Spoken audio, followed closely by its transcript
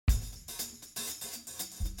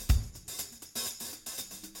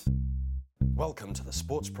Welcome to the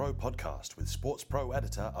Sports Pro podcast with Sports Pro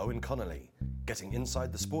editor Owen Connolly, getting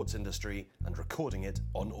inside the sports industry and recording it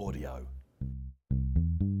on audio.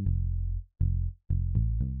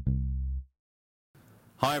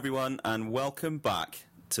 Hi everyone, and welcome back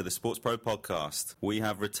to the Sports Pro podcast. We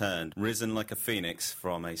have returned, risen like a phoenix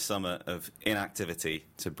from a summer of inactivity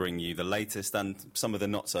to bring you the latest and some of the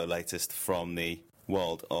not so latest from the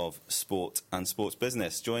world of sport and sports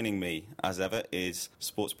business. Joining me, as ever, is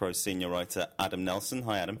Sports Pro senior writer Adam Nelson.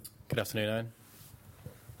 Hi, Adam. Good afternoon, Owen.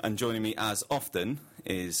 And joining me, as often,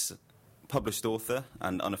 is published author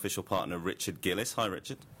and unofficial partner Richard Gillis. Hi,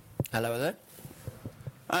 Richard. Hello there.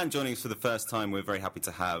 And joining us for the first time, we're very happy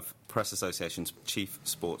to have Press Association's chief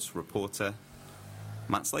sports reporter,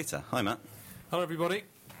 Matt Slater. Hi, Matt. Hello, everybody.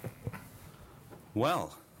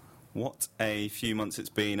 Well, what a few months it's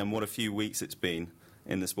been and what a few weeks it's been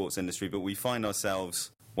in the sports industry, but we find ourselves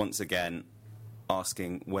once again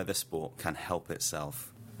asking whether sport can help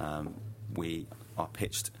itself. We are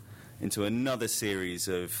pitched into another series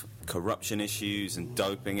of corruption issues and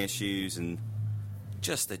doping issues and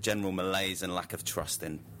just a general malaise and lack of trust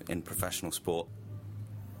in professional sport.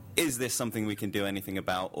 Is this something we can do anything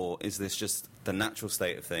about, or is this just the natural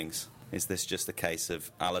state of things? Is this just a case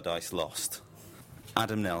of Allardyce lost?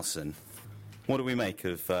 Adam Nelson, what do we make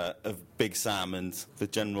of Big Sam and the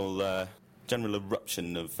general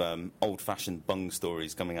eruption of old-fashioned bung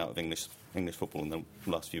stories coming out of English football in the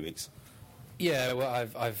last few weeks? Yeah, well,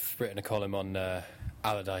 I've written a column on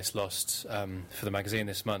Allardyce lost for the magazine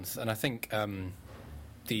this month, and I think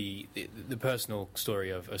the personal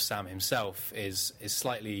story of Sam himself is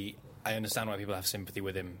slightly. I understand why people have sympathy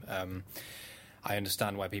with him. I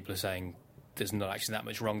understand why people are saying there's not actually that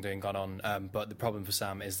much wrongdoing gone on, but the problem for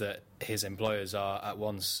Sam is that his employers are at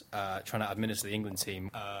once trying to administer the England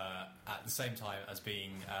team at the same time as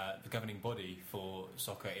being the governing body for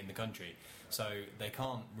soccer in the country. So they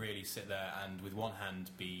can't really sit there and with one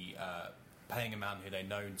hand be paying a man who they're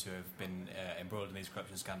known to have been embroiled in these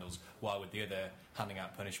corruption scandals, while with the other handing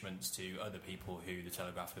out punishments to other people who the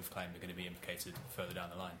Telegraph have claimed are going to be implicated further down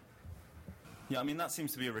the line. Yeah, I mean, that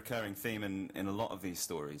seems to be a recurring theme in a lot of these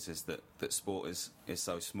stories, is that sport is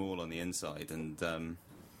so small on the inside, and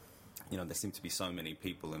there seem to be so many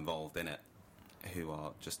people involved in it who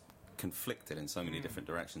are just conflicted in so many different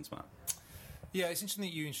directions, Matt. Yeah, it's interesting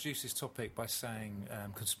that you introduced this topic by saying,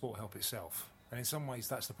 could sport help itself? And in some ways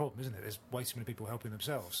that's the problem, isn't it? There's way too many people helping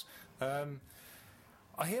themselves.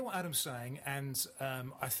 I hear what Adam's saying, and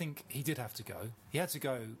I think he did have to go. He had to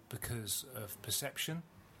go because of perception.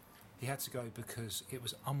 He had to go because it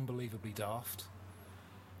was unbelievably daft.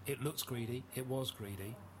 It looked greedy. It was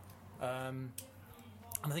greedy. And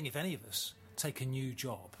I think if any of us take a new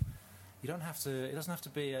job, you don't have to. It doesn't have to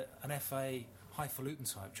be an FA highfalutin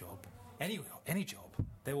type job. Any job,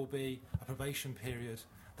 there will be a probation period.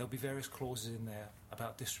 There'll be various clauses in there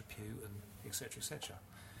about disrepute and etc. etc.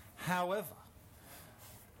 However,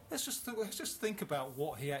 let's just think about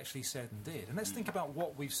what he actually said and did, and let's think about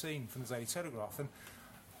what we've seen from the Daily Telegraph. And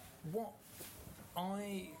what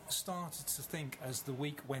I started to think as the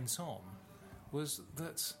week went on was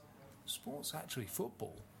that sports, actually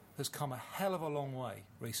football, has come a hell of a long way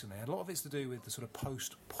recently. And a lot of it's to do with the sort of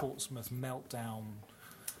post-Portsmouth meltdown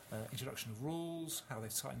introduction of rules, how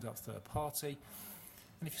they've tightened up third party.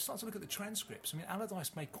 And if you start to look at the transcripts, I mean,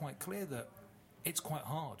 Allardyce made quite clear that it's quite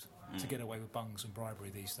hard to get away with bungs and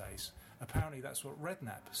bribery these days. Apparently that's what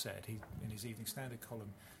Redknapp said in his Evening Standard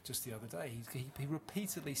column just the other day. He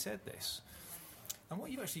repeatedly said this. And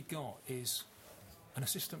what you've actually got is an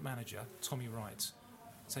assistant manager, Tommy Wright,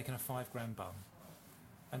 taking a $5,000 bum,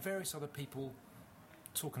 and various other people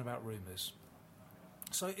talking about rumours.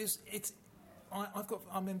 So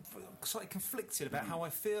I'm slightly conflicted about how I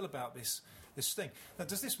feel about this thing. Now,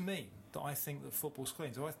 does this mean that I think that football's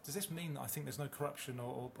clean? Does this mean that I think there's no corruption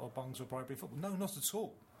or bungs or bribery in football? No, not at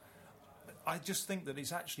all. I just think that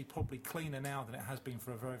it's actually probably cleaner now than it has been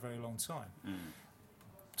for a very, very long time.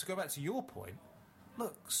 To go back to your point,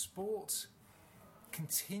 look, sport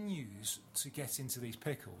continues to get into these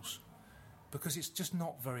pickles because it's just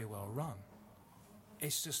not very well run.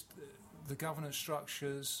 It's just the governance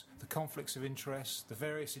structures, the conflicts of interest, the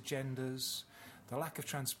various agendas, the lack of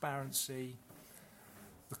transparency,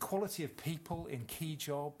 the quality of people in key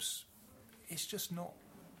jobs. It's just not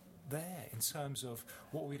there in terms of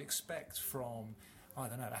what we'd expect from, I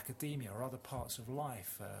don't know, academia or other parts of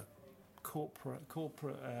life,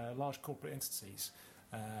 large corporate entities.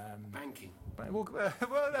 Banking. Well,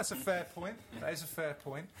 that's a fair point. That is a fair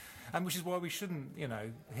point, and which is why we shouldn't,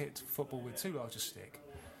 hit football with too large a stick,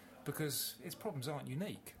 because its problems aren't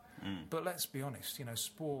unique. But let's be honest,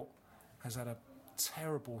 sport has had a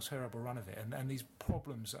terrible, terrible run of it, and these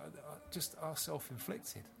problems are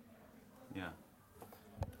self-inflicted. Yeah.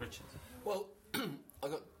 Richard? Well,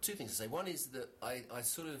 I've got two things to say. One is that I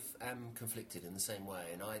sort of am conflicted in the same way,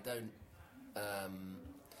 and I don't.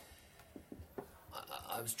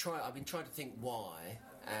 I've been trying to think why,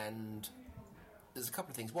 and there's a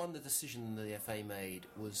couple of things. One, the decision the FA made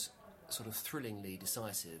was sort of thrillingly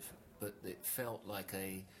decisive, but it felt like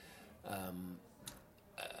a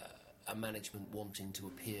management wanting to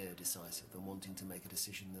appear decisive and wanting to make a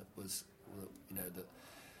decision that was, that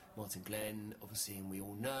Martin Glenn, obviously, and we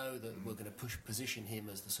all know that we're going to position him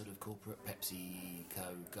as the sort of corporate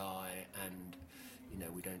PepsiCo guy, and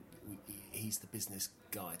he's the business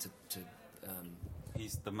guy to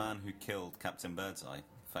He's the man who killed Captain Birdseye,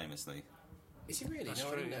 famously. Is he really? That's No,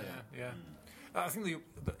 I true, didn't know yeah. that. I think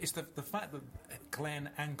it's the fact that Glenn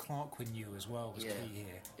and Clark were new as well was key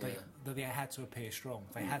here. They had to appear strong.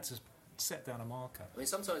 They had to set down a marker. I mean,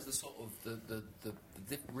 sometimes the sort of the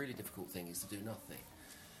really difficult thing is to do nothing,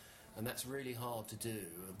 and that's really hard to do,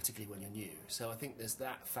 particularly when you're new. So I think there's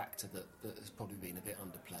that factor that has probably been a bit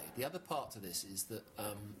underplayed. The other part to this is that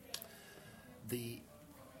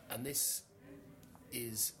and this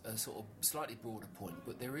is a sort of slightly broader point,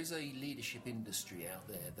 but there is a leadership industry out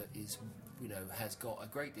there that is, has got a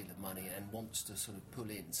great deal of money and wants to sort of pull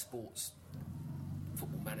in football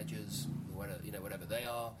managers, whatever they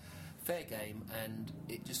are, fair game, and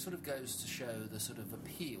it just sort of goes to show the sort of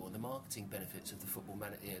appeal and the marketing benefits of the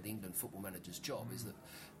the England football manager's job is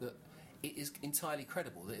that it is entirely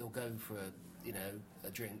credible that he'll go for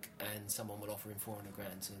a drink and someone will offer him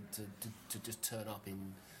 $400,000 to just turn up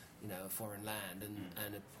in a foreign land,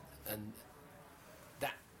 and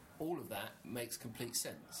that all of that makes complete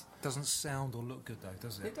sense. Doesn't sound or look good though,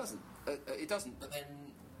 does it? It doesn't. It doesn't. But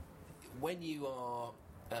then when you are,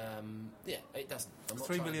 it doesn't.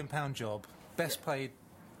 £3 million job, best paid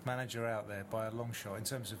manager out there by a long shot in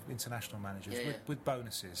terms of international managers with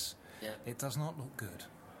bonuses. Yeah. It does not look good.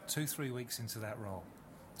 2-3 weeks into that role,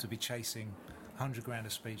 to be chasing $100,000 a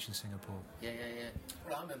speech in Singapore. Yeah.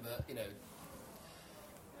 Well, I remember,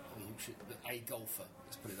 a golfer,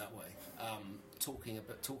 let's put it that way,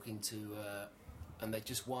 talking to, and they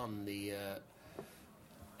just won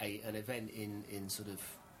an event in sort of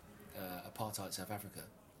apartheid South Africa,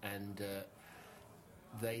 and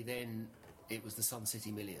it was the Sun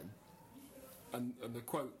City Million, and the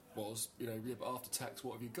quote was, but after tax,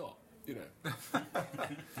 what have you got?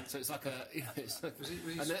 So it's like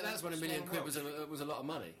that's when £1 million was a lot of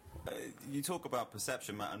money. You talk about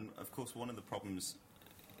perception, Matt, and of course one of the problems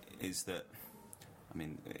is that, I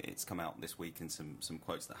mean, it's come out this week in some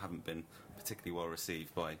quotes that haven't been particularly well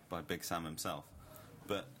received by Big Sam himself,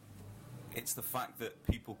 but it's the fact that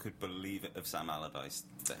people could believe it of Sam Allardyce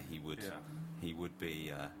that he would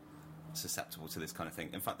be susceptible to this kind of thing.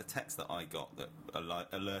 In fact, the text that I got that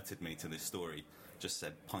alerted me to this story just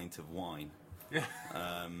said pint of wine.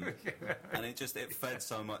 And it fed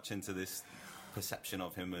so much into this perception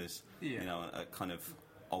of him as a kind of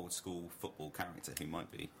old school football character who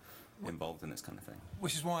might be involved in this kind of thing.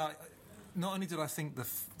 Which is why not only did I think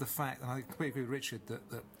the fact, and I completely agree with Richard,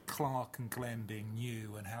 that Clark and Glenn being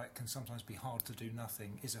new and how it can sometimes be hard to do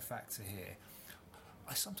nothing is a factor here.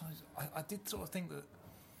 I did sort of think that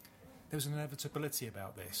there was an inevitability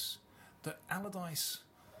about this, that Allardyce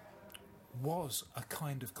was a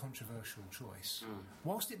kind of controversial choice.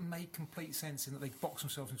 Whilst it made complete sense in that they boxed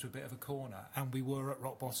themselves into a bit of a corner and we were at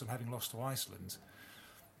rock bottom having lost to Iceland,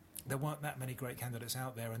 there weren't that many great candidates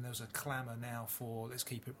out there, and there was a clamour now for let's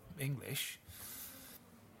keep it English.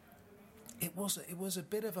 It was a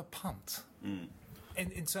bit of a punt. I'm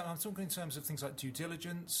talking in terms of things like due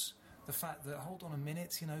diligence, the fact that, hold on a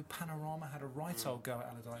minute, Panorama had a right old go at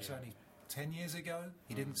Allardyce only 10 years ago.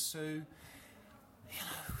 He didn't sue.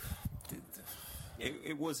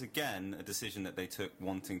 It was, again, a decision that they took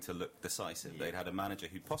wanting to look decisive. They'd had a manager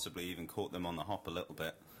who possibly even caught them on the hop a little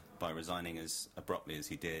bit by resigning as abruptly as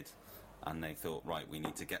he did, and they thought, right, we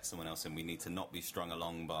need to get someone else in. We need to not be strung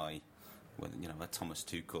along by, a Thomas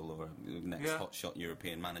Tuchel or a next hotshot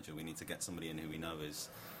European manager. We need to get somebody in who we know is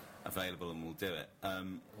available and will do it.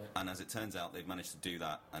 And as it turns out, they've managed to do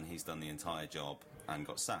that, and he's done the entire job and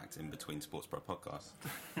got sacked in between Sports Pro podcasts.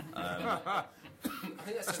 I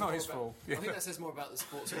think that's not his fault. I think that says more about the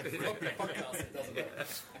Sports Pro podcast, doesn't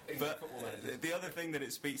it? But the other thing that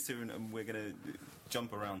it speaks to, and we're going to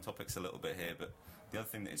jump around topics a little bit here, but the other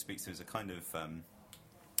thing that it speaks to is a kind of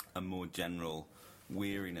a more general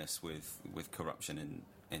weariness with corruption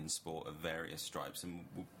in sport of various stripes, and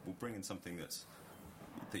we'll bring in something that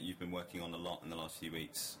you've been working on a lot in the last few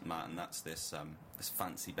weeks, Matt, and that's this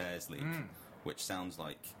Fancy Bears League, which sounds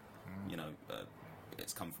like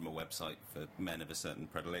it's come from a website for men of a certain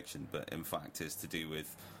predilection, but in fact is to do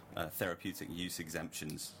with therapeutic use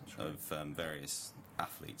exemptions of various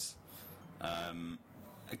athletes.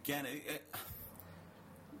 Again,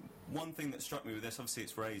 one thing that struck me with this, obviously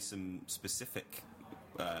it's raised some specific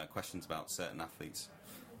questions about certain athletes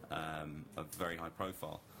of very high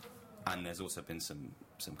profile, and there's also been some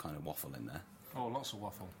kind of waffle in there. Oh, lots of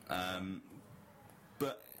waffle.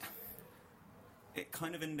 But it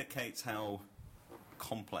kind of indicates how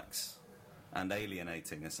complex and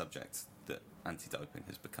alienating a subject that anti-doping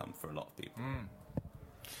has become for a lot of people.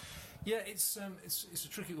 Yeah, it's a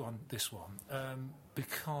tricky one, this one,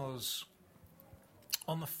 because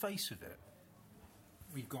on the face of it,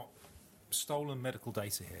 we've got stolen medical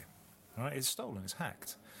data here. All right, it's stolen, it's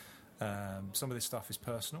hacked. Some of this stuff is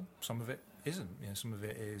personal, some of it isn't. Some of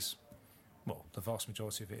it is, well, the vast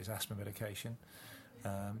majority of it is asthma medication.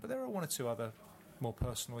 But there are one or two other more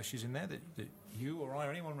personal issues in there that you or I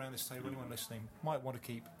or anyone around this table, anyone listening, might want to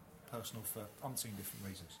keep personal for umpteen different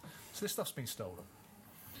reasons. So this stuff's been stolen.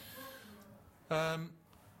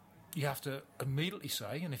 You have to immediately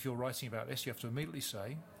say, and if you're writing about this, you have to immediately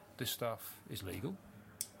say this stuff is legal.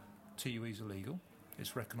 TUEs are legal.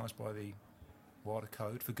 It's recognised by the wider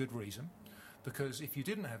code for good reason. Because if you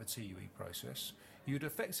didn't have a TUE process, you'd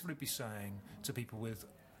effectively be saying to people with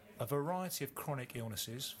a variety of chronic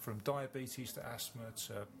illnesses, from diabetes to asthma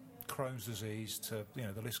to Crohn's disease to,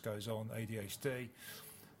 the list goes on, ADHD,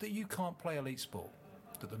 that you can't play elite sport.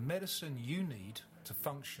 That the medicine you need to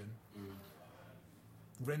function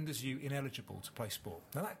renders you ineligible to play sport.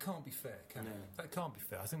 Now, that can't be fair, can it? That can't be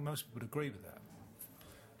fair. I think most people would agree with that.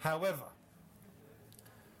 However,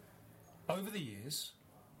 over the years,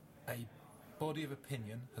 a body of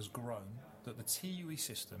opinion has grown that the TUE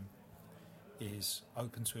system is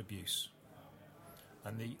open to abuse.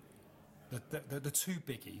 And the two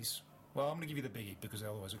biggies, well, I'm going to give you the biggie because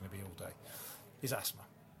otherwise it's going to be all day, is asthma.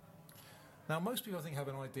 Now, most people, I think, have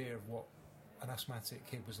an idea of what an asthmatic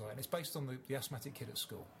kid was like, and it's based on the asthmatic kid at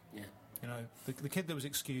school. Yeah. The kid that was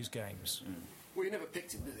excused games. Well, you never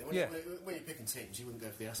picked him, did you? When you're picking teams, you wouldn't go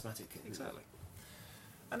for the asthmatic kid. Exactly.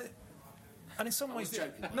 And in some ways,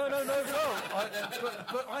 joking. No.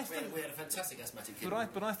 But I think we had a fantastic asthmatic kid.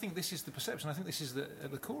 But I think this is the perception. I think this is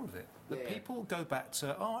at the core of it. That people go back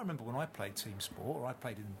to, I remember when I played team sport, or I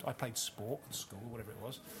played sport at school, or whatever it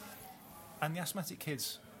was, and the asthmatic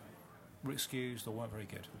kids were excused or weren't very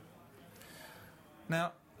good.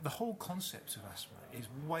 Now, the whole concept of asthma is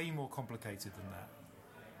way more complicated than that.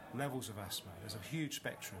 Levels of asthma. There's a huge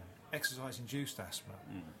spectrum. Exercise-induced asthma.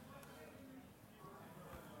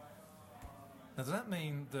 Now, does that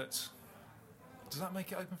mean that... Does that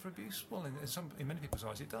make it open for abuse? Well, in many people's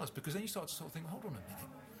eyes, it does, because then you start to sort of think, hold on a minute.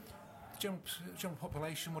 The general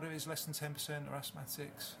population, whatever it is, less than 10% are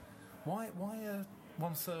asthmatics. Why are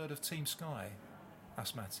 1/3 of Team Sky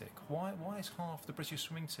asthmatic? Why is half the British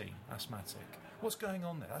swimming team asthmatic? What's going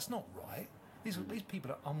on there? That's not right. These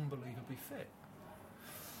people are unbelievably fit.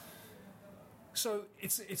 So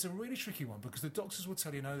it's a really tricky one, because the doctors will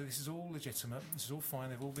tell you, no, this is all legitimate, this is all fine,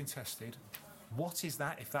 they've all been tested. What is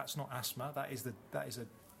that if that's not asthma? That is a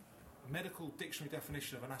medical dictionary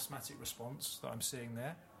definition of an asthmatic response that I'm seeing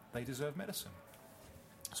there. They deserve medicine.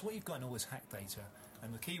 So what you've got in all this hack data,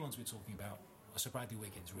 and the key ones we're talking about, are Sir Bradley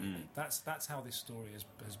Wiggins, really. That's how this story has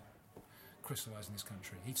crystallised in this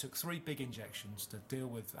country. He took 3 big injections to deal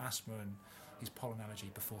with asthma and his pollen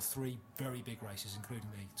allergy before 3 very big races, including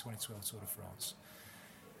the 2012 Tour de France.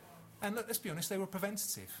 And let's be honest, they were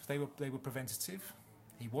preventative. They were preventative.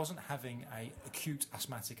 He wasn't having an acute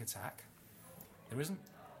asthmatic attack. There isn't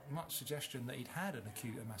much suggestion that he'd had an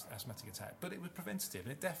acute asthmatic attack, but it was preventative,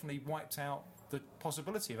 and it definitely wiped out the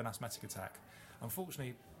possibility of an asthmatic attack.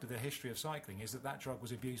 Unfortunately, the history of cycling is that drug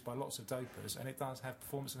was abused by lots of dopers, and it does have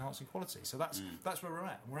performance-enhancing quality. So that's where we're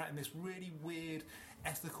at. We're at in this really weird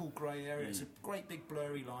ethical grey area. It's a great big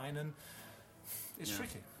blurry line, and it's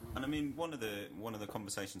tricky. And I mean, one of the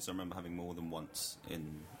conversations I remember having more than once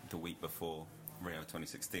in the week before Rio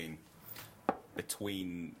 2016,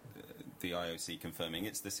 between the IOC confirming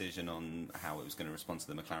its decision on how it was going to respond to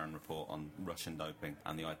the McLaren report on Russian doping,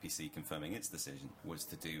 and the IPC confirming its decision, was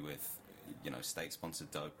to do with state-sponsored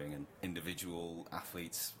doping and individual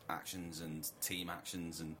athletes' actions and team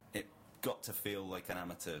actions, and it got to feel like an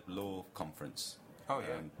amateur law conference.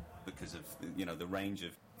 Because of the range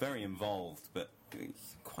of very involved but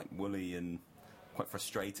quite woolly and quite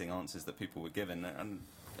frustrating answers that people were given. And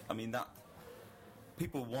I mean, that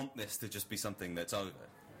people want this to just be something that's over,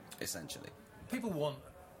 essentially. People want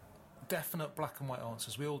definite black and white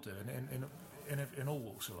answers. We all do, in all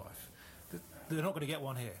walks of life. They're not going to get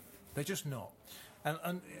one here. They're just not.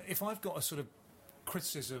 And if I've got a sort of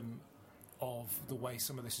criticism of the way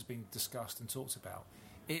some of this has been discussed and talked about.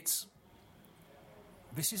 This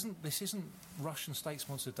isn't Russian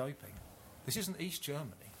state-sponsored doping. This isn't East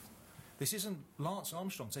Germany. This isn't Lance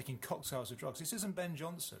Armstrong taking cocktails of drugs. This isn't Ben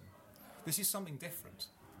Johnson. This is something different.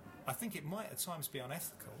 I think it might at times be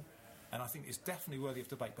unethical, and I think it's definitely worthy of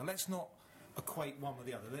debate. But let's not equate one with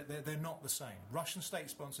the other. They're not the same. Russian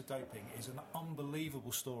state-sponsored doping is an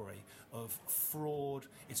unbelievable story of fraud.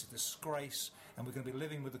 It's a disgrace, and we're going to be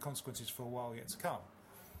living with the consequences for a while yet to come.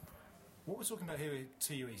 What we're talking about here at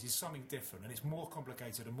TUEs is something different, and it's more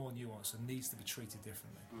complicated and more nuanced and needs to be treated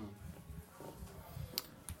differently.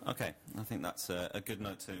 Okay, I think that's a good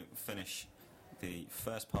note to finish the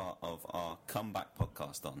first part of our comeback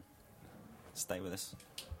podcast on. Stay with us.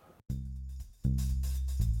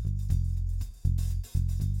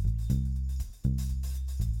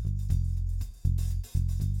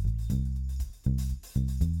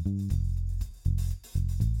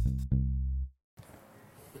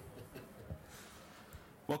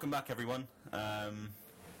 Welcome back, everyone.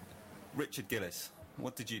 Richard Gillis,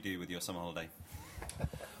 what did you do with your summer holiday?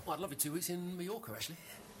 Well, I'd love it 2 weeks in Mallorca, actually.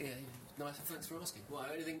 Yeah, nice. Thanks for asking. What,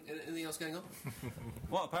 anything else going on?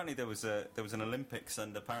 Well, apparently there was an Olympics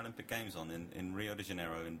and a Paralympic Games on in Rio de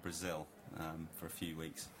Janeiro in Brazil for a few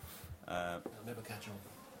weeks. I'll never catch on.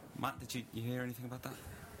 Matt, did you hear anything about that?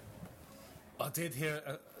 I did hear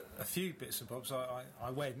a few bits and bobs. I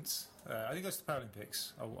went. I didn't go to the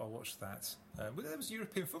Paralympics. I watched that. But there was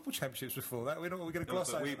European Football Championships before that. We're going to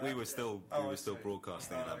gloss over that. We were still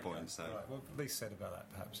broadcasting at that point. So right, well, at least said about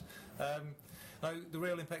that, perhaps. No, the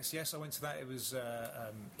Rio Olympics. Yes, I went to that. It was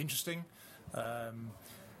interesting.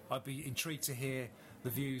 I'd be intrigued to hear the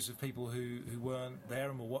views of people who weren't there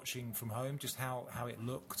and were watching from home, just how it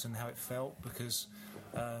looked and how it felt. Because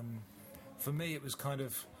for me, it was kind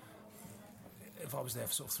of. If I was there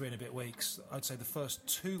for sort of 3 and a bit weeks, I'd say the first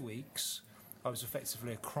 2 weeks I was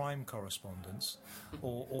effectively a crime correspondent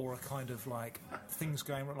or a kind of like things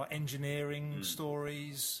going wrong, like engineering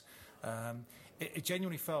stories. It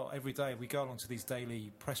genuinely felt every day we go along to these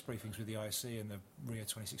daily press briefings with the IOC and the Rio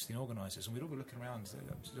 2016 organisers, and we'd all be looking around,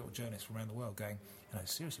 little journalists from around the world going,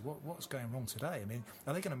 seriously, what's going wrong today? I mean,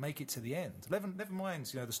 are they going to make it to the end? Never mind,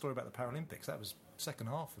 the story about the Paralympics. That was second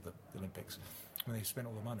half of the Olympics when they spent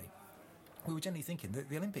all the money. We were generally thinking that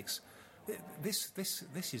the Olympics, this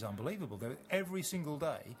is unbelievable. Every single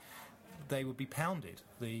day, they would be pounded,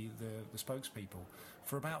 the spokespeople,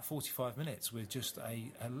 for about 45 minutes with just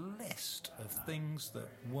a list of things that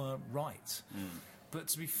weren't right. But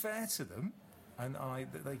to be fair to them, and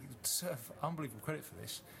they deserve unbelievable credit for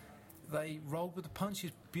this, they rolled with the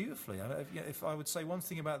punches beautifully. If I would say one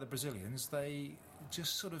thing about the Brazilians, they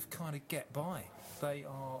just sort of kind of get by. They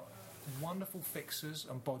are wonderful fixers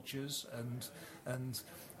and bodgers and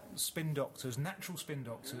spin doctors, natural spin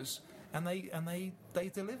doctors, and they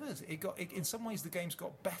delivered. In some ways the games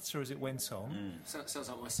got better as it went on. Sounds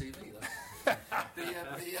like my CV though.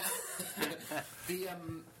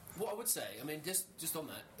 What I would say, I mean, just on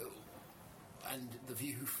that, and the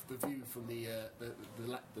view from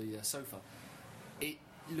the sofa, it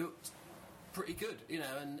looked pretty good,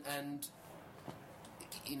 and.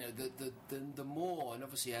 The more, and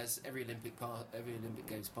obviously as every Olympic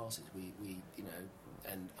Games passes, we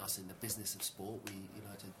and us in the business of sport, we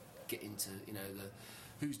like to get into the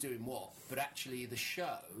who's doing what, but actually the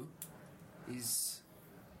show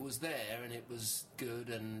was there and it was good,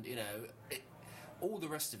 and all the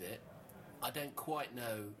rest of it, I don't quite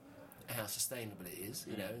know how sustainable it is,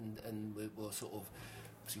 and we'll sort of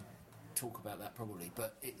obviously talk about that probably,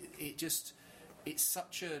 but it's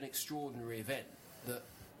such an extraordinary event that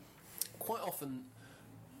quite often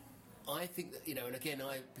I think that, and again,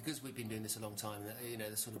 because we've been doing this a long time,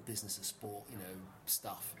 the sort of business of sport,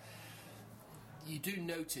 stuff, you do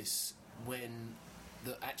notice when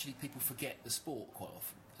that actually people forget the sport quite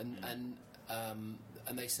often, and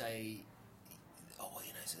they say,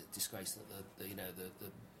 it's a disgrace that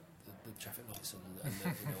the traffic lights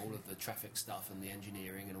and all of the traffic stuff and the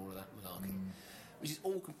engineering and all of that malarkey. Which is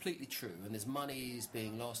all completely true, and there's money is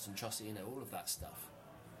being lost and trust, all of that stuff.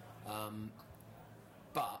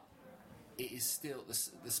 But it is still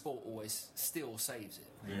the sport always still saves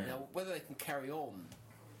it. Yeah. Now, whether they can carry on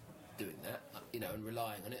doing that, and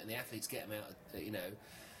relying on it, and the athletes get them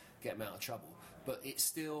out of trouble, but it's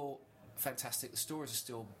still fantastic. The stories are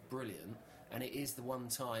still brilliant, and it is the one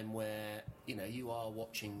time where you are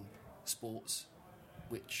watching sports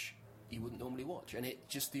which you wouldn't normally watch, and it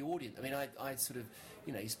just the audience. I mean, I sort of,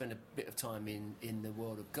 you spend a bit of time in the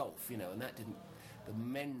world of golf, and that The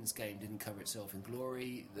men's game didn't cover itself in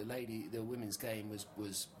glory. The women's game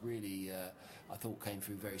was really, I thought, came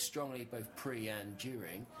through very strongly, both pre and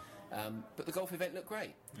during. But the golf event looked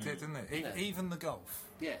great. It did, didn't it? Even the golf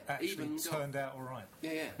actually turned out all right.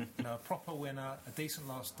 Yeah. A proper winner, a decent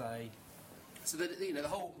last day. So the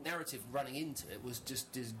whole narrative running into it was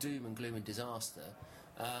just doom and gloom and disaster.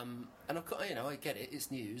 And I get it.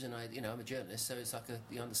 It's news, and I'm a journalist, so it's like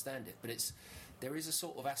you understand it. But there is a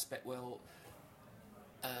sort of aspect.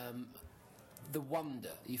 The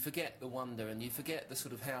wonder. You forget the wonder, and you forget the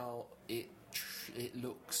sort of how it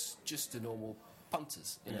looks just to normal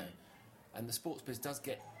punters, and the sports biz does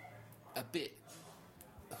get a bit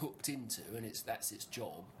hooked into, and that's its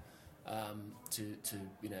job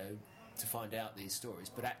to find out these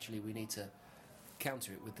stories. But actually, we need to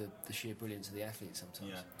counter it with the sheer brilliance of the athletes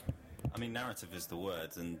sometimes. Yeah, I mean, narrative is the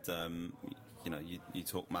word, and you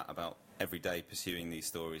talk, Matt, about every day pursuing these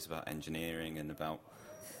stories about engineering and about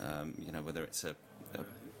whether it's a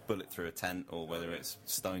bullet through a tent or whether it's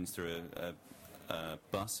stones through a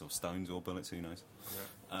bus, or stones or bullets, who knows.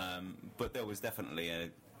 But there was definitely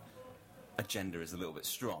agenda is a little bit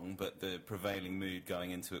strong, but the prevailing mood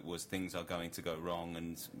going into it was things are going to go wrong,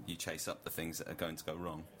 and you chase up the things that are going to go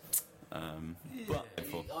wrong. But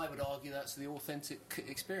I would argue that's the authentic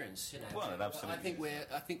experience. Well, absolutely.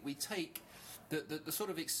 I think we take the sort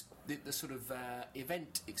of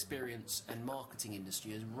event experience and marketing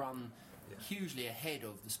industry has run hugely ahead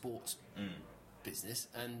of the sports business,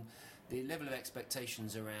 and the level of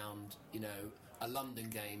expectations around a London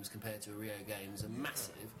Games compared to a Rio Games are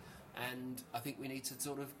massive, and I think we need to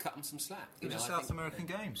sort of cut them some slack. The South American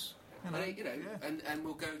Games, and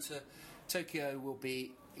we'll go to Tokyo. Will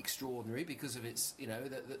be extraordinary because of its,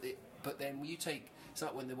 but then when you take, it's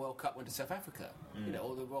like when the World Cup went to South Africa,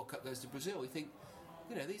 or the World Cup goes to Brazil. You think,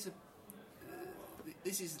 these are,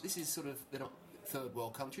 this is sort of, they're not third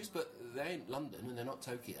world countries, but they ain't London and they're not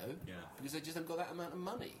Tokyo, because they just haven't got that amount of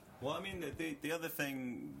money. Well, I mean, the other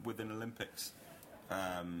thing with an Olympics,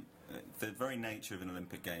 the very nature of an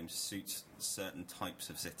Olympic Games suits certain types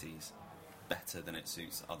of cities better than it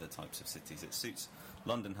suits other types of cities. It suits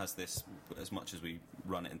London has this, as much as we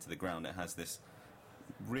run it into the ground, it has this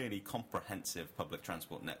really comprehensive public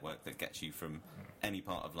transport network that gets you from any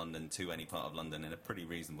part of London to any part of London in a pretty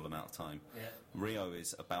reasonable amount of time. Rio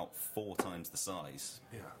is about 4 times the size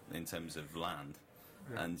in terms of land.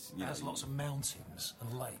 And it has lots of mountains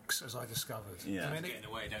and lakes, as I discovered. I mean, get in the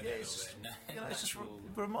way, don't they? It's just a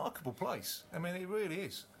remarkable place. I mean, it really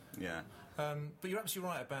is. But you're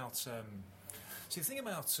absolutely right about. See, the thing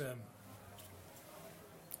about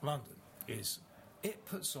London is it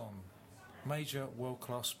puts on major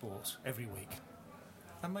world-class sport every week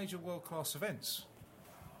and major world-class events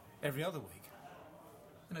every other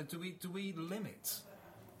week. Do we limit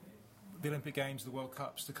the Olympic Games, the World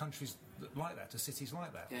Cups, to countries like that, to cities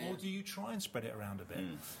like that, or do you try and spread it around a bit?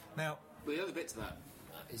 Now, well, the other bit to that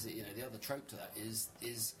is that the other trope to that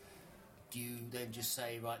is do you then just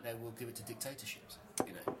say, right, no, we'll give it to dictatorships?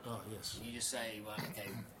 Oh yes. You just say, right, okay,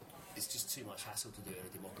 it's just too much hassle to do in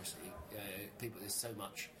a democracy. There's so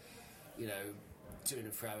much, to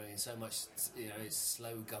and froing, and so much, it's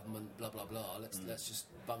slow government, blah blah blah. Let's just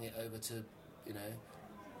bung it over to,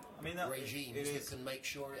 I mean, regimes that can make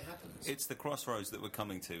sure it happens. It's the crossroads that we're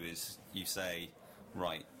coming to. Is you say,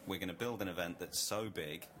 right, we're going to build an event that's so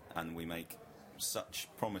big, and we make such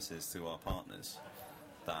promises to our partners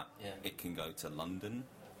that it can go to London,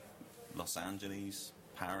 Los Angeles,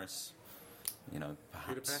 Paris,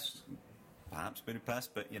 perhaps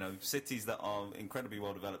Budapest, but cities that are incredibly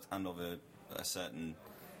well developed and of a certain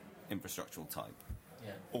infrastructural type.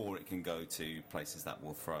 Or it can go to places that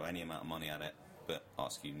will throw any amount of money at it, but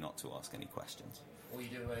ask you not to ask any questions. Or you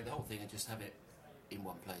do away with the whole thing and just have it in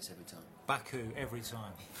one place every time. Baku every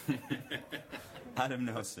time. Adam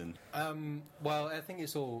Nelson. Well, I think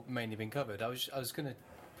it's all mainly been covered. I was going to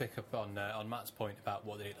pick up on Matt's point about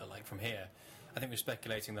what they look like from here. I think we were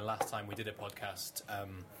speculating the last time we did a podcast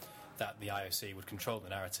that the IOC would control the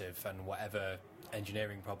narrative, and whatever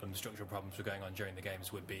engineering problems, structural problems were going on during the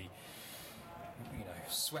games would be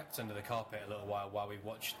swept under the carpet a little while we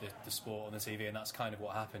watched the sport on the TV, and that's kind of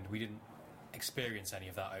what happened. We didn't experience any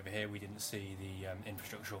of that over here. We didn't see the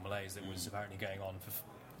infrastructural malaise that was apparently going on for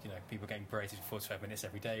people getting berated for 45 minutes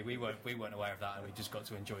every day. We weren't aware of that, and we just got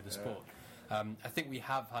to enjoy the sport. I think we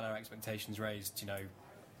have had our expectations raised.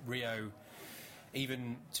 Rio,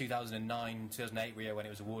 even 2009, 2008 Rio, when it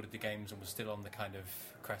was awarded the games and was still on the kind of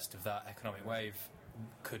crest of that economic wave,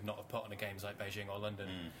 could not have put on a games like Beijing or London.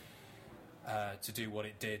 To do what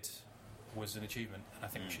it did was an achievement, and I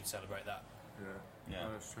think we should celebrate that. Yeah.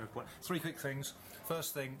 Oh, that's a fair point. 3 quick things.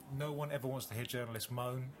 First thing, no one ever wants to hear journalists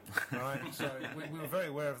moan, right? So we were very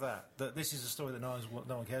aware of that. That this is a story that no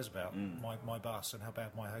one cares about. My bus and how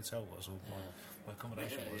bad my hotel was or my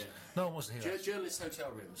accommodation was. No one wants to hear that. Journalists'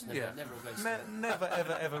 hotel rooms. Never a good Never,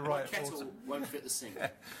 ever My write. kettle won't fit the sink.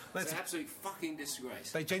 It's an absolute fucking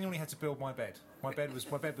disgrace. They genuinely had to build my bed. My bed was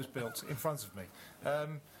built in front of me.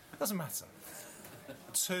 Doesn't matter.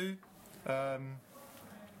 2.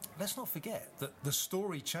 Let's not forget that the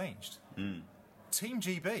story changed. Team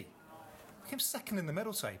GB became second in the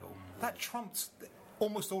medal table. That trumped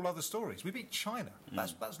almost all other stories. We beat China.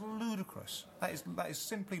 That's ludicrous. That is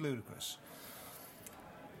simply ludicrous.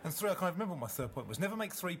 And 3, I can't remember what my third point was. Never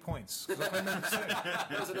make 3 points. That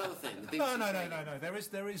was another thing. No. There is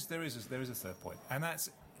a third point, and that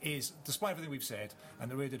is, despite everything we've said, and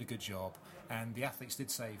the Rio did a good job, and the athletes did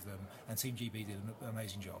save them, and Team GB did an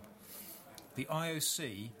amazing job. The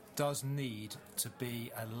IOC does need to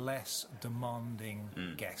be a less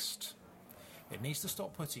demanding guest. It needs to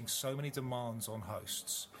stop putting so many demands on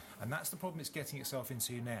hosts. And that's the problem it's getting itself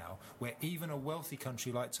into now, where even a wealthy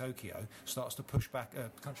country like Tokyo starts to push back, a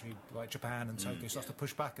country like Japan and Tokyo starts to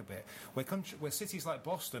push back a bit, where cities like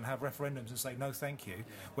Boston have referendums and say no thank you,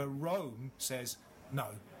 where Rome says no.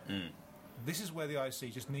 This is where the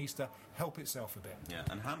IOC just needs to help itself a bit. Yeah,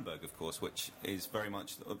 and Hamburg, of course, which is very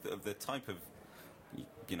much of the type of,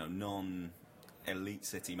 non-elite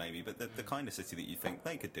city maybe, but the kind of city that you think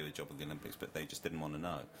they could do a job at the Olympics, but they just didn't want to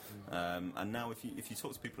know. And now if you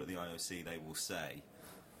talk to people at the IOC, they will say,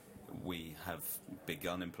 we have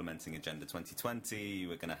begun implementing Agenda 2020,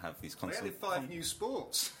 we're going to have these They added 5 new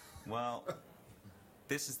sports. Well,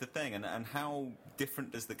 this is the thing, and how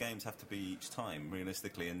different does the games have to be each time,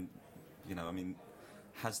 realistically? And,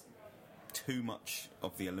 has too much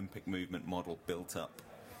of the Olympic movement model built up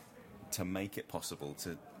to make it possible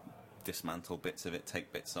to dismantle bits of it,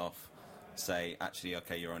 take bits off, say, actually,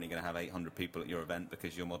 okay, you're only going to have 800 people at your event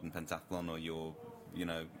because you're modern pentathlon or you're,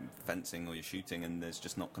 fencing or you're shooting, and there's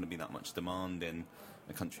just not going to be that much demand in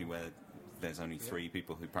a country where there's only 3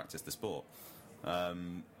 people who practice the sport.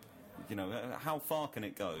 How far can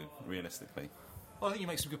it go, realistically? Well, I think you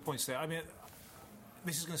make some good points there. I mean,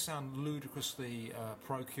 this is going to sound ludicrously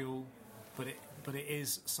parochial, but it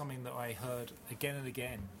is something that I heard again and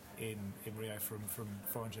again in Rio from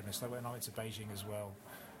foreign journalists. I went to Beijing as well,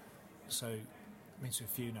 so I've been to a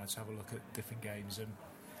few now to have a look at different games. And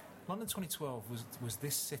London 2012 was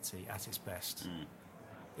this city at its best.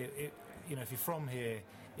 If you're from here,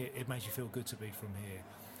 it makes you feel good to be from here.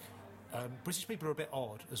 British people are a bit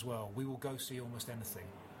odd as well. We will go see almost anything.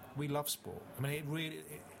 We love sport. I mean,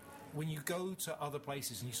 when you go to other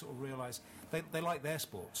places and you sort of realise they like their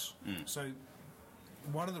sports. So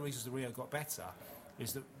one of the reasons the Rio got better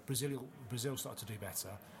is that Brazil started to do better.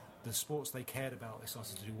 The sports they cared about, they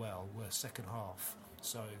started to do well, were second half.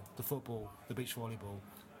 So the football, the beach volleyball,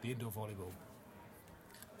 the indoor volleyball.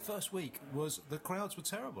 First week the crowds were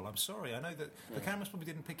terrible. I'm sorry. I know that the cameras probably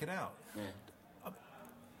didn't pick it out.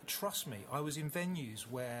 Trust me, I was in venues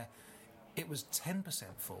where it was 10%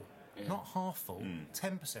 full. Not half full,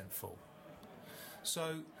 10% full.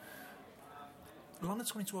 So, London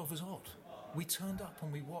 2012 was odd. We turned up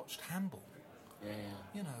and we watched handball.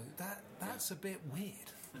 That's a bit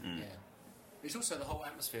weird. It's also the whole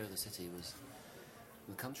atmosphere of the city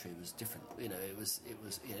the country was different. It was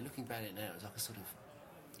looking back at it now, it was like a sort of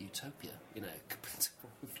utopia.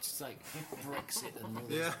 Just like Brexit and all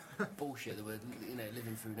this bullshit that we're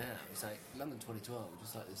living through now. It's like London 2012,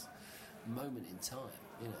 just like this moment in time.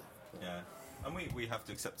 Yeah, and we have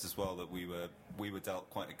to accept as well that we were dealt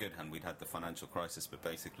quite a good hand. We'd had the financial crisis, but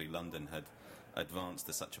basically London had advanced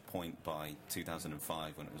to such a point by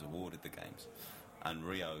 2005 when it was awarded the Games, and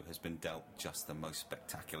Rio has been dealt just the most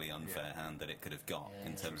spectacularly unfair hand that it could have got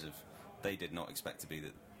in terms of they did not expect to be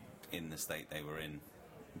in the state they were in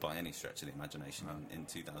by any stretch of the imagination in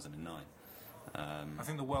 2009. I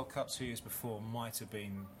think the World Cup 2 years before might have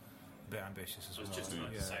been a bit ambitious as well. I was just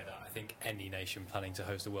about to say that. I think any nation planning to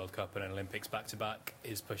host a World Cup and an Olympics back-to-back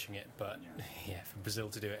is pushing it, but for Brazil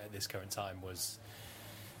to do it at this current time was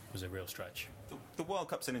a real stretch. The World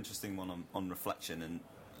Cup's an interesting one on reflection, and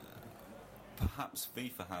perhaps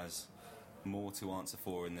FIFA has more to answer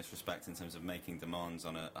for in this respect in terms of making demands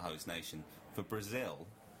on a host nation. For Brazil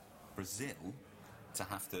to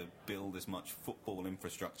have to build as much football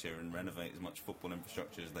infrastructure and renovate as much football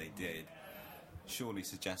infrastructure as they did surely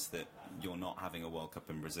suggests that you're not having a World Cup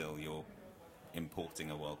in Brazil, you're importing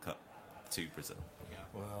a World Cup to Brazil.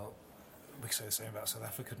 Well, we could say the same about South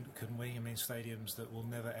Africa, couldn't we? I mean, stadiums that will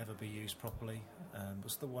never ever be used properly.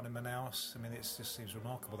 What's the one in Manaus? I mean, it just seems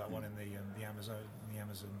remarkable, that one in the Amazon.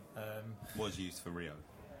 Was used for Rio.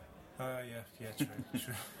 Yeah, true.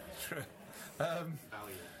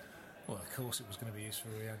 Well, of course it was going to be used for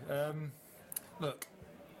Rio. Look,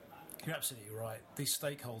 you're absolutely right. These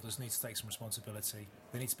stakeholders need to take some responsibility.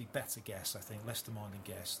 They need to be better guests, I think, less demanding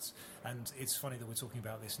guests. And it's funny that we're talking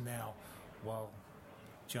about this now while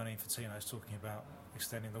Gianni Infantino is talking about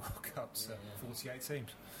extending the World Cup to 48 teams.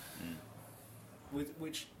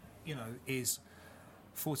 Which, is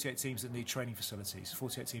 48 teams that need training facilities,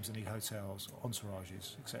 48 teams that need hotels,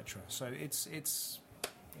 entourages, etc. So it's.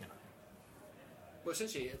 Well,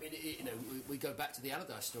 essentially, I mean, we go back to the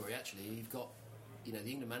Allardyce story. Actually, you've got, the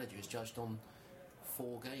England manager is judged on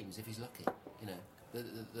 4 games if he's lucky.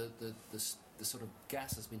 The sort of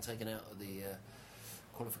gas has been taken out of the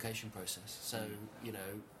qualification process. So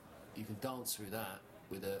you can dance through that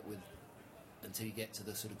with until you get to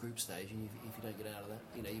the sort of group stage, and if you don't get out of that,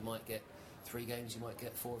 you might get 3 games, you might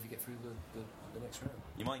get 4 if you get through the next round.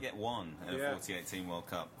 You might get 1 in a 48-team World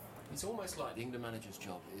Cup. It's almost like the England manager's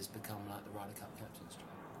job has become like the Ryder Cup captain's job.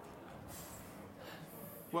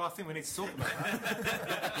 Well, I think we need to talk about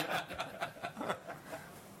that.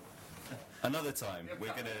 Another time,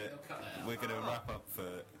 we're gonna wrap up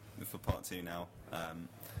for part 2 now.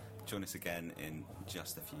 Join us again in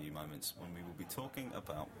just a few moments when we will be talking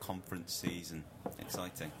about conference season.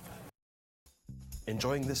 Exciting.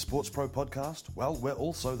 Enjoying this Sports Pro podcast? Well, we're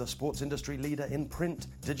also the sports industry leader in print,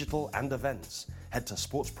 digital and events. Head to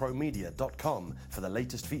sportspromedia.com for the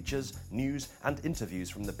latest features, news and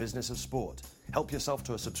interviews from the business of sport. Help yourself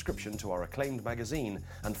to a subscription to our acclaimed magazine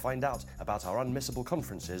and find out about our unmissable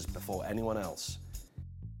conferences before anyone else.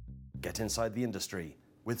 Get inside the industry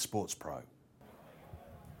with Sports Pro.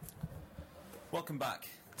 Welcome back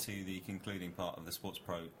to the concluding part of the Sports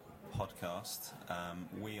Pro podcast.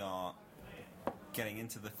 We are getting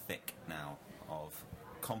into the thick now of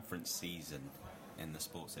conference season in the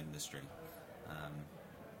sports industry.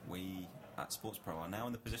 We at Sports Pro are now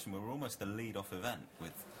in the position where we're almost the lead-off event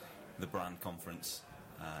with the brand conference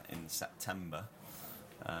in September.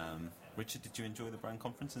 Richard, did you enjoy the brand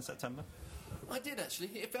conference in September? I did, actually.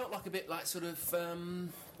 It felt like a bit like sort of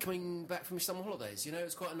coming back from summer holidays. It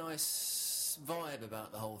was quite a nice vibe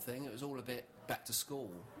about the whole thing. It was all a bit back to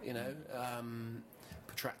school,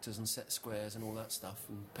 protractors and set squares and all that stuff,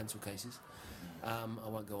 and pencil cases. I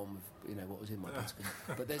won't go on with what was in my pencil case,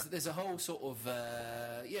 but there's a whole sort of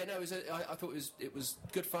I thought it was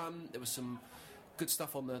good fun. There was some good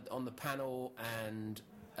stuff on the panel, and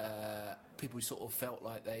people sort of felt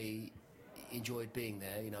like they enjoyed being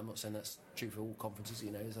there. I'm not saying that's true for all conferences.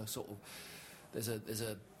 There's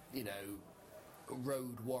a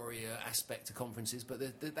road warrior aspect to conferences, but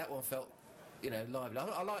that one felt lively.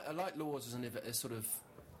 I like Lords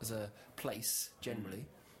as a place generally,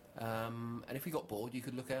 and if we got bored, you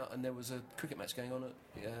could look out and there was a cricket match going on at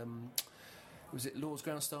was it Lords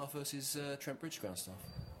Ground Staff versus Trent Bridge Ground Staff?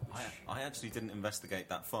 I actually didn't investigate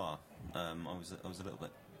that far. I was a little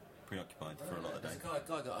bit preoccupied for a lot of the day. A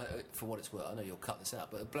guy got, for what it's worth, I know you'll cut this out,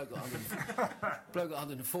 but a bloke got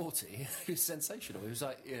 140. He was sensational. He was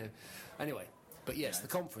like, anyway. But yes, the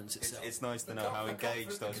conference itself. It's nice to know how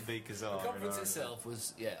engaged our speakers are. The conference itself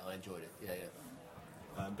was, I enjoyed it. Yeah.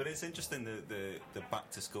 But it's interesting the back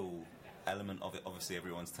to school element of it. Obviously,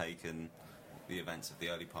 everyone's taken the events of the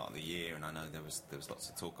early part of the year, and I know there was lots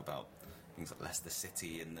of talk about things like Leicester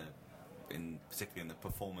City and particularly in the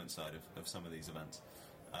performance side of some of these events.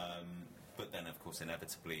 But then, of course,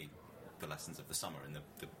 inevitably, the lessons of the summer and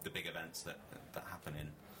the big events that happen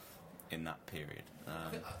in that period.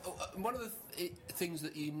 One of the things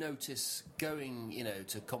that you notice going,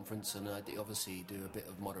 to conference, and I obviously do a bit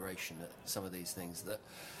of moderation at some of these things, that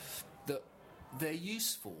they're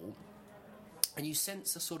useful, and you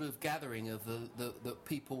sense a sort of gathering of the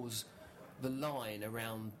people's, the line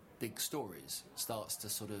around big stories starts to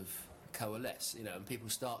sort of coalesce, and people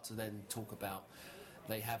start to then talk about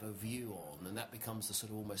they have a view on, and that becomes the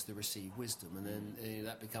sort of almost the received wisdom, and then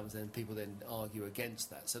that becomes then people then argue against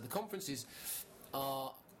that. So the conferences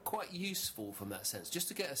are quite useful from that sense, just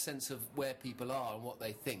to get a sense of where people are and what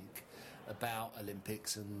they think about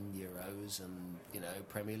Olympics and Euros and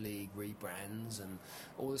Premier League rebrands and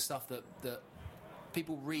all the stuff that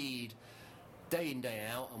people read day in day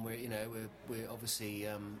out, and we're obviously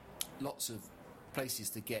lots of places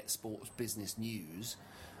to get sports business news.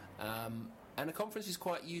 And a conference is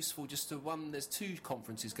quite useful just to there's 2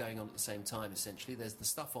 conferences going on at the same time, essentially. There's the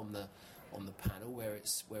stuff on on the panel where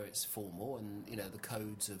it's formal, and the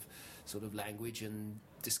codes of sort of language and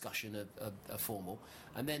discussion are formal,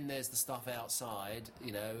 and then there's the stuff outside,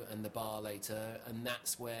 and the bar later, and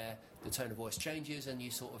that's where the tone of voice changes, and you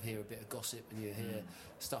sort of hear a bit of gossip and you hear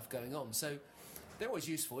stuff going on. So they're always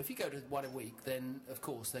useful. If you go to one a week, then of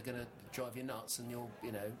course they're going to drive you nuts, and you'll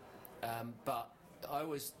but I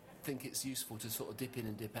always think it's useful to sort of dip in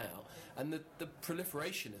and dip out, and the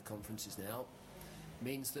proliferation of conferences now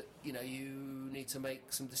means that you need to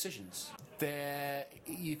make some decisions. There,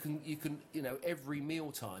 you can every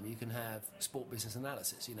mealtime you can have sport business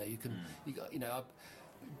analysis. I'd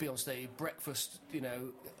be on stage breakfast.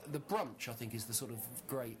 The brunch I think is the sort of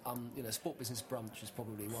great. Sport business brunch is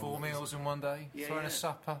probably one. 4 meals in one day, throwing a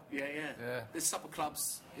supper. Yeah. There's supper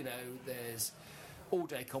clubs. There's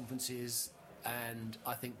all-day conferences, and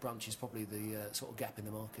I think brunch is probably the sort of gap in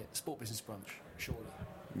the market. Sport business brunch, surely.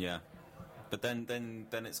 Yeah. But then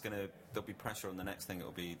there'll be pressure on the next thing.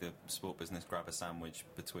 It'll be the sport business grab a sandwich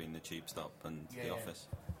between the tube stop and the office.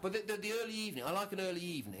 But the early evening, I like an early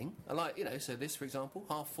evening. I like, so this, for example,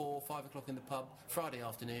 4:30, 5 o'clock in the pub, Friday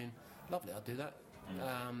afternoon. Lovely, I'd do that.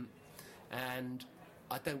 And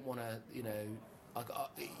I don't want to,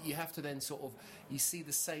 you have to then sort of, you see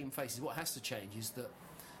the same faces. What has to change is that,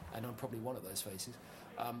 and I'm probably one of those faces,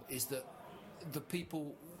 is that the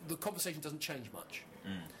conversation doesn't change much.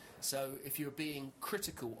 So if you're being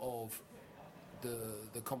critical of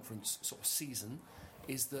the conference sort of season,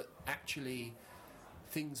 is that actually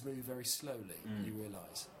things move very slowly, you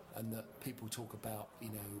realise, and that people talk about,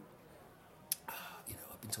 I've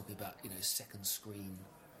been talking about, second screen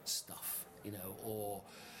stuff, or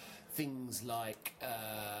things like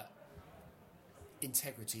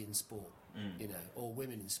integrity in sport, or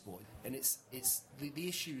women in sport, and it's the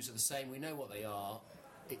issues are the same. We know what they are.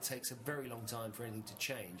 It takes a very long time for anything to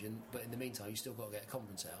change, but in the meantime, you still got to get a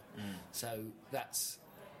conference out. So that's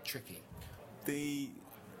tricky. The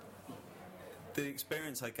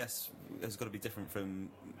experience, I guess, has got to be different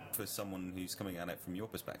for someone who's coming at it from your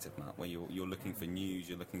perspective, Matt, where you're looking for news,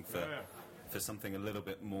 you're looking for something a little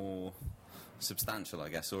bit more substantial, I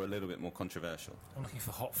guess, or a little bit more controversial. I'm looking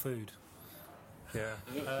for hot food. Yeah.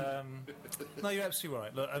 No, you're absolutely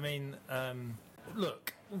right. Look, I mean,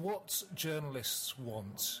 what journalists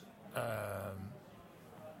want,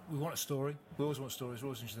 we want a story. We always want stories. We're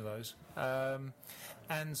always interested in those.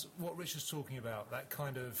 And what Richard's talking about, that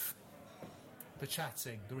kind of the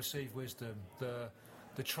chatting, the received wisdom, the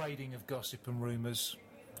trading of gossip and rumours,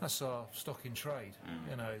 that's our stock in trade,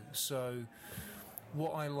 So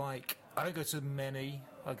what I like, I don't go to many.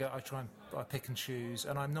 I pick and choose,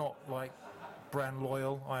 and I'm not like brand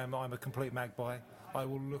loyal. I'm a complete magpie. I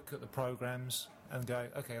will look at the programmes and go,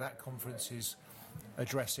 okay, that conference is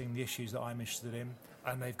addressing the issues that I'm interested in,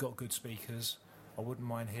 and they've got good speakers. I wouldn't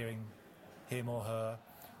mind hearing him or her.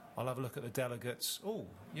 I'll have a look at the delegates. Oh,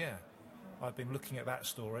 yeah, I've been looking at that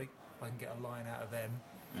story. I can get a line out of them.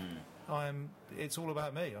 It's all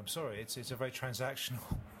about me. I'm sorry. It's a very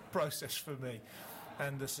transactional process for me.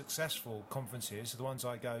 And the successful conferences, the ones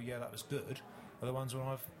I go, yeah, that was good, are the ones where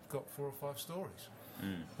I've got 4 or 5 stories.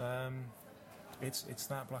 It's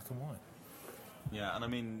that black and white. Yeah, and I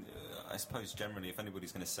mean, I suppose generally if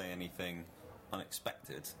anybody's going to say anything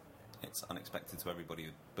unexpected, it's unexpected to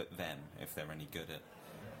everybody but them, if they're any good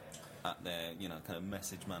at their, kind of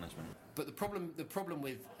message management. But the problem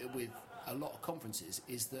with a lot of conferences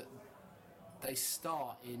is that they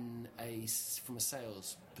start from a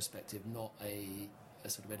sales perspective, not a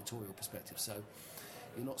sort of editorial perspective. So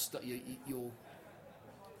you're not you're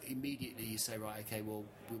immediately you say, right, okay, well,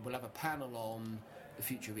 we'll have a panel on the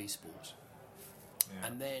future of esports. Yeah.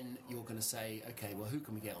 And then you're going to say, okay, well, who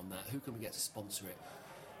can we get on that? Who can we get to sponsor it?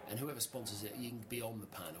 And whoever sponsors it, you can be on the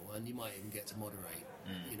panel, and you might even get to moderate,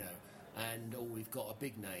 And we've got a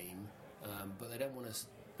big name, but they don't want us to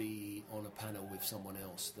be on a panel with someone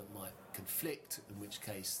else that might conflict, in which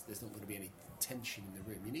case there's not going to be any tension in the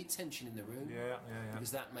room. You need tension in the room,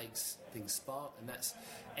 because that makes things spark, and that's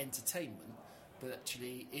entertainment. But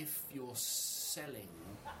actually, if you're selling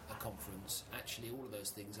a conference, actually all of those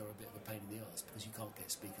things are a bit of a pain in the arse, because you can't get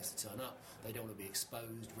speakers to turn up. They don't want to be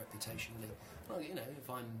exposed reputationally. Well, if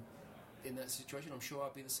I'm in that situation, I'm sure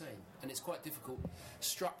I'd be the same. And it's quite difficult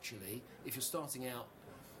structurally if you're starting out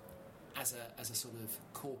as a sort of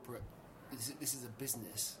corporate. This is a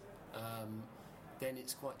business. Then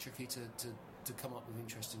it's quite tricky to come up with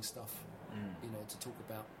interesting stuff. To talk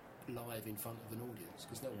about live in front of an audience,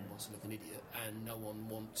 because no one wants to look an idiot, and no one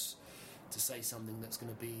wants to say something that's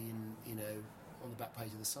going to be on the back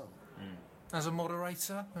page of the Sun. As a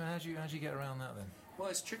moderator, how do you get around that then? Well,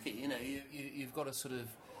 it's tricky. You've got to sort of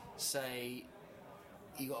say,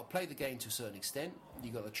 you got to play the game to a certain extent.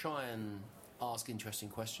 You got to try and ask interesting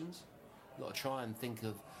questions. You got to try and think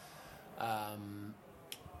of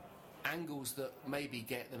angles that maybe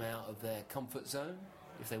get them out of their comfort zone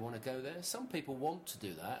if they want to go there. Some people want to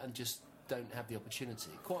do that and just don't have the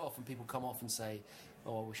opportunity. Quite often people come off and say,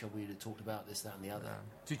 "Oh, I wish we'd have talked about this, that and the other."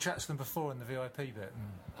 Do you chat to them before in the VIP bit?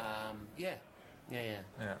 Yeah.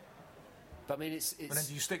 But I mean, it's... And then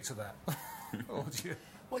do you stick to that? Or do you...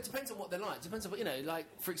 Well, it depends on what they're like. It depends on what, like,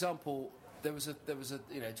 for example, there was a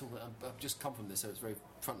talking. I've just come from this, so it's very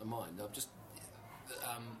front of mind. I've just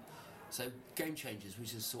so Game Changers,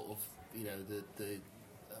 which is sort of the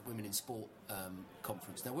Women in Sport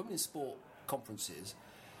conference. Now, Women in Sport conferences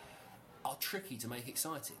are tricky to make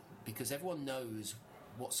exciting because everyone knows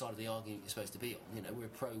what side of the argument you're supposed to be on. We're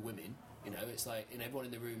pro-women. It's like everyone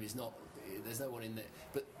in the room is not. There's no one in there,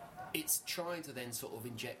 but it's trying to then sort of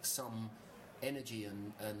inject some energy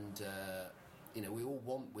and we all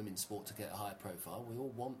want women's sport to get a higher profile. We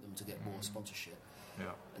all want them to get more sponsorship.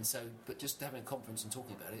 Yeah. And so, but just having a conference and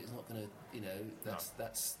talking about it is not going to,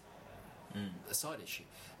 that's a side issue.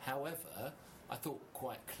 However, I thought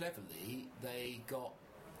quite cleverly they got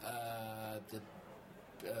the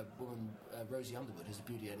woman Rosie Underwood, who's the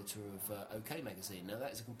beauty editor of OK magazine. Now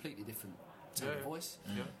that is a completely different tone of voice.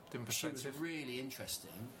 Yeah, different perspective. She was really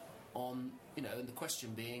interesting on, and the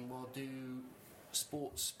question being, well, do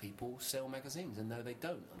sports people sell magazines? And no, they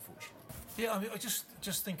don't, unfortunately. Yeah, I mean,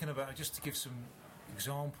 just thinking about, just to give some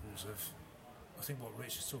examples of, I think what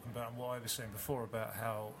Rich was talking about and what I was saying before about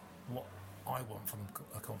what I want from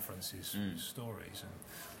a conference is stories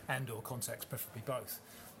and or contacts, preferably both.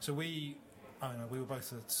 So we were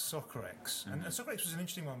both at SoccerX, and SoccerX was an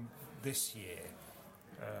interesting one this year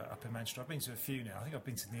up in Manchester. I've been to a few now. I think I've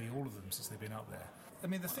been to nearly all of them since they've been up there. I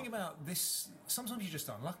mean, the thing about this, sometimes you're just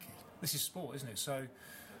unlucky. This is sport, isn't it? So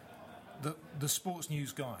the sports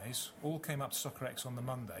news guys all came up to SoccerX on the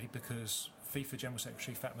Monday because FIFA General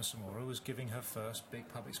Secretary Fatma Samora was giving her first big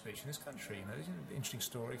public speech in this country. It's an interesting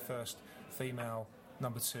story. First female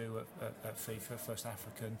number 2 at FIFA, first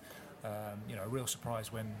African. A real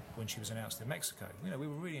surprise when she was announced in Mexico. We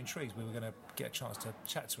were really intrigued. We were going to get a chance to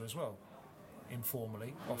chat to her as well,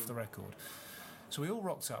 informally, off the record. So we all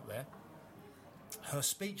rocked up there. Her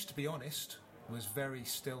speech, to be honest, was very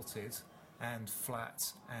stilted and flat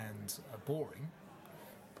and boring.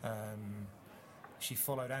 She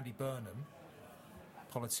followed Andy Burnham,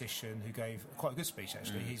 politician who gave quite a good speech,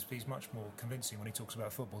 actually. He's much more convincing when he talks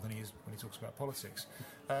about football than he is when he talks about politics.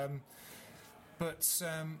 But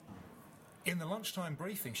in the lunchtime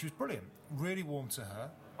briefing, she was brilliant. Really warm to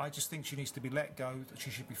her. I just think she needs to be let go. She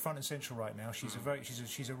should be front and central right now. She's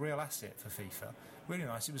a real asset for FIFA. Really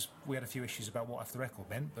nice. We had a few issues about what off the record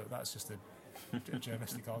meant, but that's just a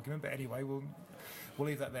journalistic argument. But anyway, we'll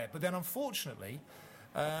leave that there. But then, unfortunately,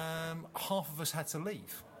 half of us had to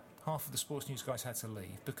leave. Half of the sports news guys had to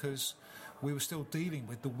leave because we were still dealing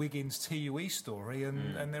with the Wiggins TUE story,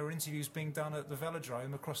 and there were interviews being done at the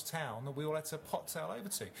velodrome across town that we all had to pot-tail over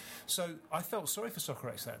to. So I felt sorry for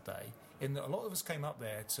SoccerX that day, in that a lot of us came up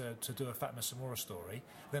there to do a Fatma Samora story,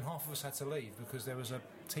 then half of us had to leave because there was a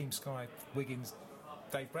Team Sky Wiggins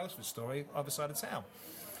Dave Brailsford story other side of town.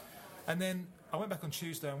 And then I went back on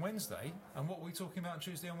Tuesday and Wednesday, and what were we talking about on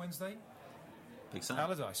Tuesday and Wednesday? Big Sam.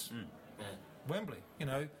 Allardyce. Wembley.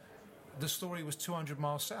 The story was 200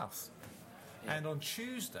 miles south. Yeah. And on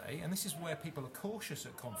Tuesday, and this is where people are cautious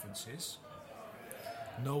at conferences,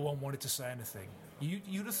 no one wanted to say anything.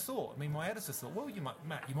 You'd have thought, my editor thought, well,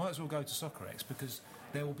 Matt, you might as well go to SoccerX because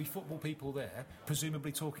there will be football people there,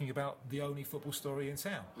 presumably talking about the only football story in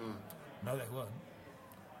town. No, they weren't.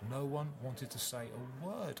 No one wanted to say a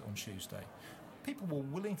word on Tuesday. People were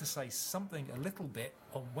willing to say something a little bit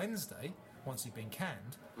on Wednesday, once he'd been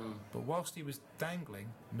canned, but whilst he was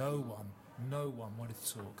dangling, no one wanted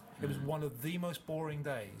to talk. It was one of the most boring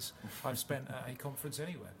days I've spent at a conference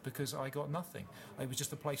anywhere because I got nothing. It was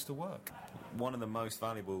just a place to work. One of the most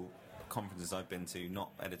valuable conferences I've been to, not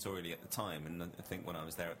editorially at the time, and I think when I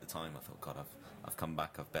was there at the time, I thought, God, I've come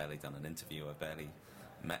back, I've barely done an interview, I've barely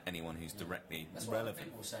met anyone who's directly That's relevant. That's what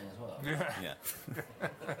people were saying as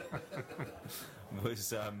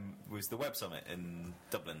well. was the Web Summit in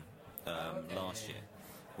Dublin last year,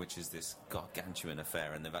 which is this gargantuan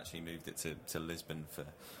affair, and they've actually moved it to Lisbon for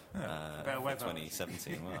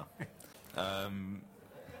 2017. Wow.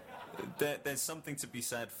 There's something to be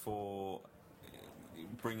said for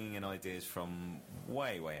bringing in ideas from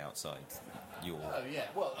way outside your. Oh yeah,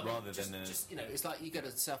 well, rather than it's like you go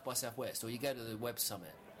to South by Southwest or you go to the Web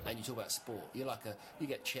Summit and you talk about sport. You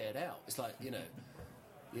get chaired out. It's like you're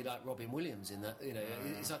like Robin Williams in that.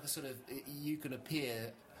 It's like a sort of you can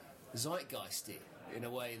appear zeitgeisty in a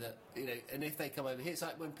way that, you know, and if they come over here, it's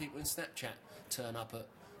like when people in Snapchat turn up at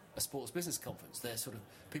a sports business conference, they're sort of,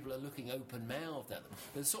 people are looking open-mouthed at them.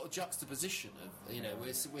 There's sort of juxtaposition of, you know,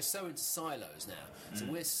 we're so into silos now, so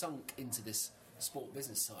we're sunk into this sport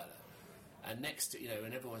business silo. And next to, you know,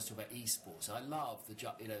 and everyone's talking about esports. I love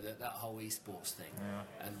that whole esports thing,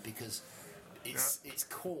 and because it's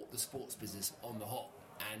caught the sports business on the hop,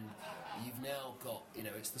 and you've now got, you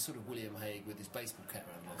know, it's the sort of William Hague with his baseball cap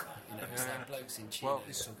around like that. You know, it's like blokes in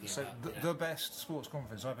chinos talking about. The best sports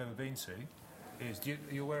conference I've ever been to is.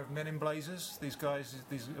 Are you aware of Men in Blazers? These guys,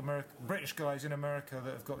 these British guys in America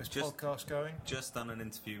that have got this podcast going. Just done an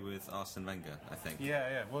interview with Arsene Wenger, I think.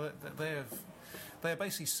 Yeah. Well, they're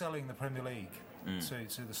basically selling the Premier League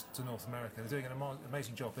to North America. They're doing an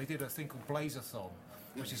amazing job. They did a thing called Blazathon,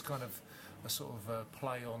 which is kind of a sort of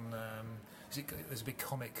play on. There's a big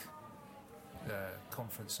comic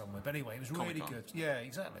conference somewhere. But anyway, it was really good. Yeah,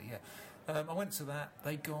 exactly. Yeah, I went to that.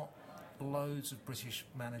 They got loads of British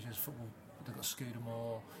managers, football. They've got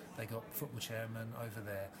Scudamore, they got football chairman over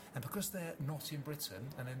there, and because they're not in Britain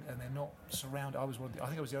and they're not surrounded, I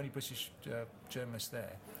think I was the only British journalist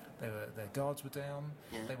there. Their guards were down.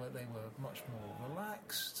 Yeah. They were much more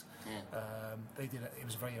relaxed. Yeah. It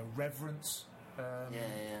was a very irreverent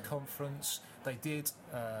conference. They did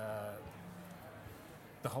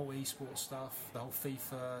the whole esports stuff, the whole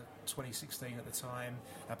FIFA 2016 at the time,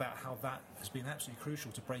 about how that has been absolutely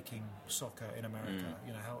crucial to breaking soccer in America.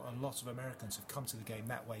 You know, how a lot of Americans have come to the game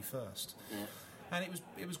that way first. Yeah. And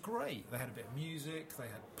it was great. They had a bit of music, they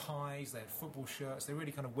had pies, they had football shirts. They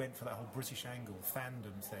really kind of went for that whole British angle,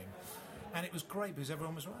 fandom thing. And it was great because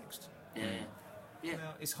everyone was relaxed. Yeah.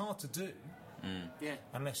 Now, it's hard to do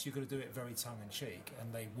unless you're going to do it very tongue-in-cheek,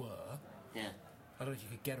 and they were. Yeah. I don't know if you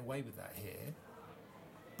could get away with that here.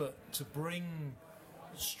 But to bring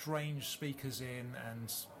strange speakers in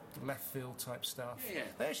and left field type stuff,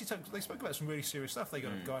 they spoke about some really serious stuff. They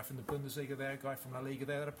got a guy from the Bundesliga there, a guy from La Liga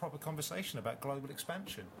there. They had a proper conversation about global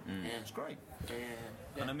expansion. It was great.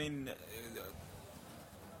 And I mean,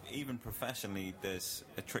 even professionally, there's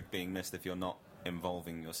a trick being missed if you're not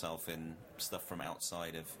involving yourself in stuff from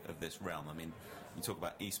outside of this realm. I mean, you talk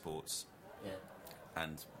about esports,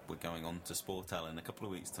 and we're going on to Sportel in a couple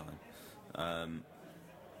of weeks' time.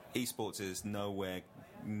 Esports is nowhere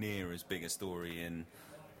near as big a story in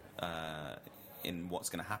what's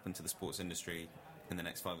going to happen to the sports industry in the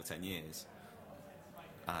next 5 or 10 years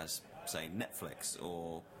as, say, Netflix,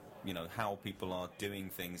 or, you know, how people are doing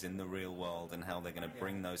things in the real world and how they're going to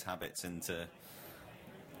bring those habits into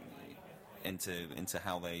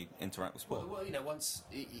how they interact with sport. Well, you know, once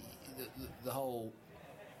the whole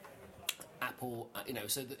Apple, you know,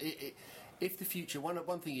 so if the future,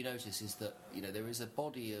 one thing you notice is that, you know, there is a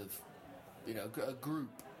body of, you know,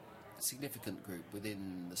 a significant group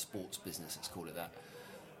within the sports business, let's call it that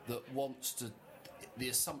wants to, the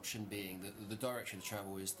assumption being that the direction of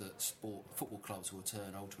travel is that football clubs will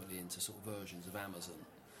turn ultimately into sort of versions of Amazon.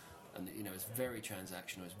 And, you know, it's very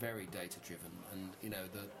transactional, it's very data-driven, and, you know,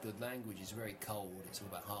 the language is very cold. It's all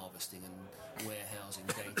about harvesting and warehousing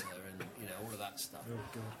data and, you know, all of that stuff. Oh,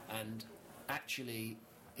 God. And actually,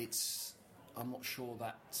 I'm not sure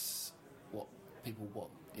that's what people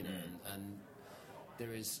want, you know, and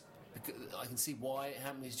there is, I can see why it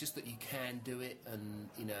happened. It's just that you can do it, and,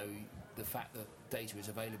 you know, the fact that data is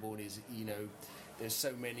available is, you know, there's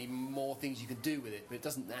so many more things you can do with it, but it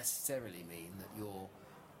doesn't necessarily mean that you're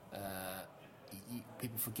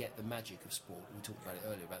people forget the magic of sport. We talked about it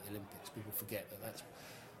earlier about the Olympics. People forget that that's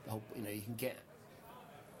the whole, you know, you can get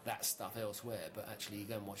that stuff elsewhere, but actually you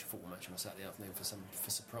go and watch a football match on a Saturday afternoon for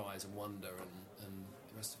surprise and wonder and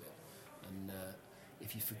the rest of it. And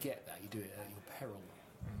if you forget that, you do it at your peril.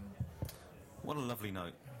 What a lovely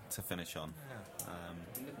note to finish on. Yeah.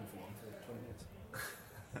 I've been looking for one for 20 minutes.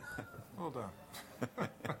 Well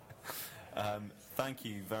done. Thank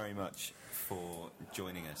you very much for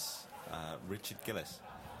joining us, Richard Gillis.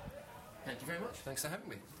 Thank you very much. Thanks for having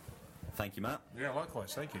me. Thank you, Matt. Yeah,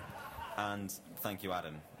 likewise. Thank you. And thank you,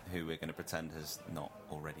 Adam, who we're going to pretend has not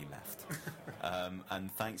already left.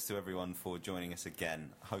 And thanks to everyone for joining us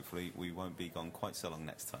again. Hopefully we won't be gone quite so long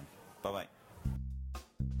next time. Bye-bye.